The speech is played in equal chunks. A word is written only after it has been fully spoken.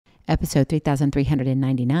episode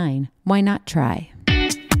 3399. Why not try?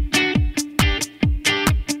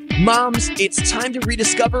 Moms, it's time to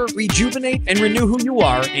rediscover, rejuvenate, and renew who you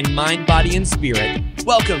are in mind, body, and spirit.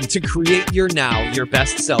 Welcome to Create Your Now, Your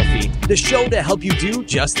Best Selfie, the show to help you do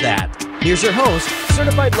just that. Here's your host,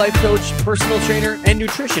 certified life coach, personal trainer, and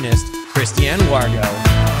nutritionist, Kristianne Wargo.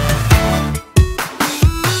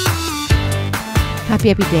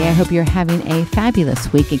 Happy day. I hope you're having a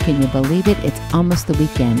fabulous week. And can you believe it? It's almost the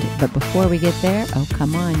weekend. But before we get there, oh,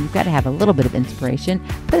 come on. You've got to have a little bit of inspiration.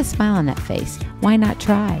 Put a smile on that face. Why not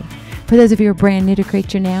try? For those of you who are brand new to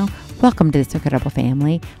Create Your Now, welcome to this incredible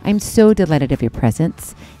family. I'm so delighted of your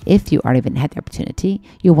presence. If you already haven't had the opportunity,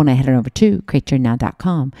 you'll want to head on over to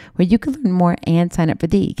createyournow.com, where you can learn more and sign up for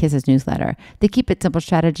the Kisses newsletter, the Keep It Simple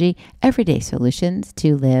strategy, everyday solutions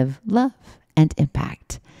to live, love, and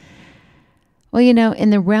impact. Well, you know,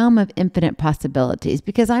 in the realm of infinite possibilities,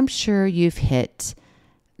 because I'm sure you've hit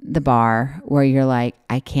the bar where you're like,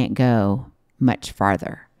 I can't go much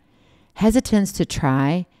farther. Hesitance to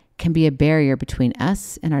try can be a barrier between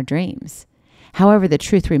us and our dreams. However, the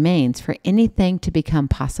truth remains, for anything to become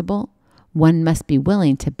possible, one must be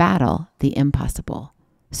willing to battle the impossible.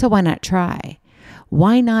 So why not try?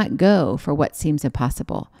 Why not go for what seems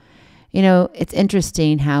impossible? You know, it's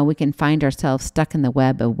interesting how we can find ourselves stuck in the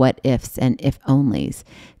web of what ifs and if onlys,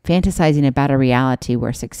 fantasizing about a reality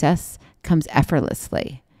where success comes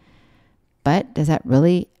effortlessly. But does that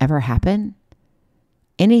really ever happen?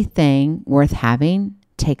 Anything worth having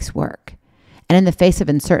takes work. And in the face of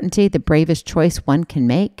uncertainty, the bravest choice one can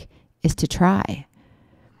make is to try.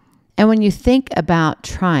 And when you think about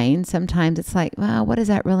trying, sometimes it's like, well, what does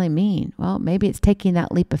that really mean? Well, maybe it's taking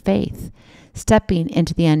that leap of faith, stepping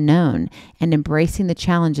into the unknown and embracing the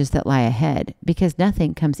challenges that lie ahead, because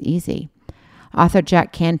nothing comes easy. Author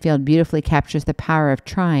Jack Canfield beautifully captures the power of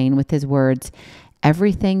trying with his words,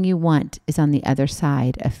 "Everything you want is on the other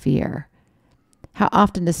side of fear." How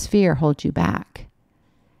often does fear hold you back?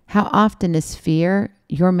 How often is fear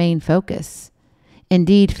your main focus?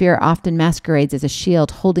 Indeed, fear often masquerades as a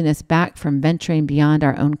shield holding us back from venturing beyond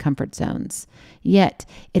our own comfort zones. Yet,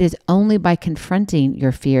 it is only by confronting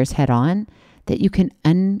your fears head on that you can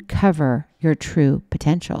uncover your true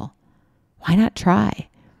potential. Why not try?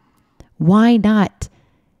 Why not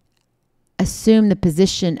assume the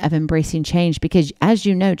position of embracing change? Because as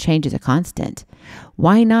you know, change is a constant.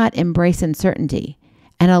 Why not embrace uncertainty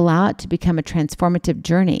and allow it to become a transformative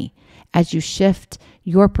journey as you shift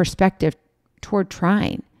your perspective toward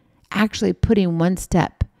trying, actually putting one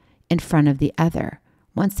step in front of the other.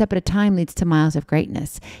 One step at a time leads to miles of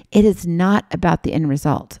greatness. It is not about the end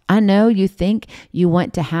result. I know you think you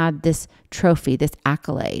want to have this trophy, this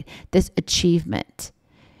accolade, this achievement.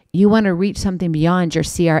 You want to reach something beyond your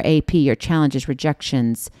CRAP, your challenges,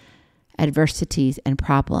 rejections, adversities, and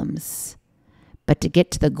problems. But to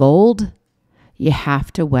get to the gold, you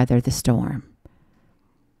have to weather the storm.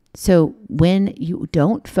 So when you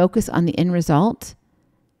don't focus on the end result,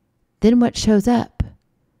 then what shows up?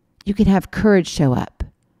 You can have courage show up.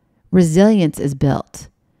 Resilience is built.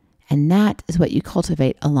 And that is what you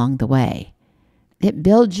cultivate along the way. It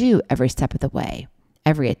builds you every step of the way.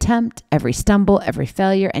 Every attempt, every stumble, every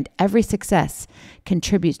failure, and every success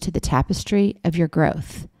contributes to the tapestry of your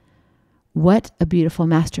growth. What a beautiful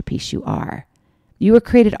masterpiece you are. You were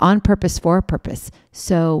created on purpose for a purpose.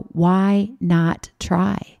 So why not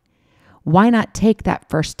try? Why not take that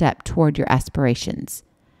first step toward your aspirations?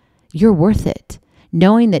 You're worth it,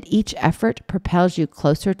 knowing that each effort propels you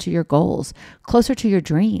closer to your goals, closer to your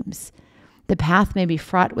dreams. The path may be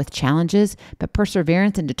fraught with challenges, but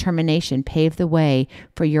perseverance and determination pave the way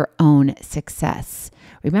for your own success.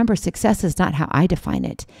 Remember, success is not how I define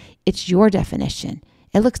it. It's your definition.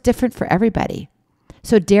 It looks different for everybody.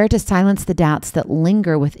 So dare to silence the doubts that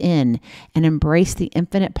linger within and embrace the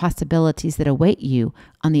infinite possibilities that await you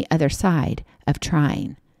on the other side of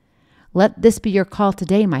trying. Let this be your call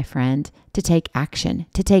today, my friend, to take action,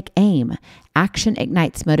 to take aim. Action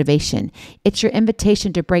ignites motivation. It's your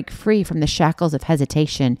invitation to break free from the shackles of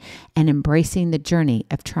hesitation and embracing the journey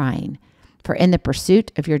of trying. For in the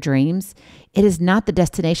pursuit of your dreams, it is not the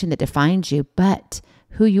destination that defines you, but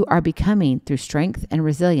who you are becoming through strength and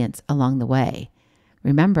resilience along the way.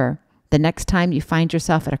 Remember, the next time you find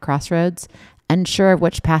yourself at a crossroads, unsure of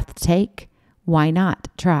which path to take, why not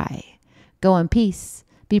try? Go in peace,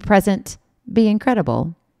 be present, be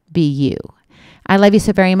incredible, be you. I love you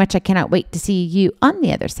so very much. I cannot wait to see you on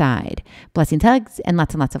the other side. Blessings, hugs, and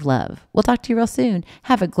lots of love. We'll talk to you real soon.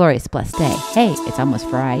 Have a glorious, blessed day. Hey, it's almost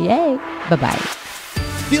Friday. Bye-bye.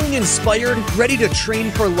 Feeling inspired, ready to train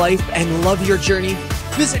for life, and love your journey?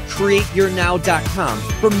 Visit createyournow.com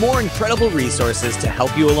for more incredible resources to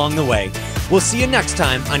help you along the way. We'll see you next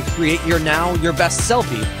time on Create Your Now, Your Best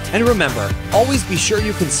Selfie. And remember, always be sure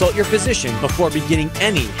you consult your physician before beginning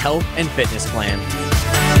any health and fitness plan.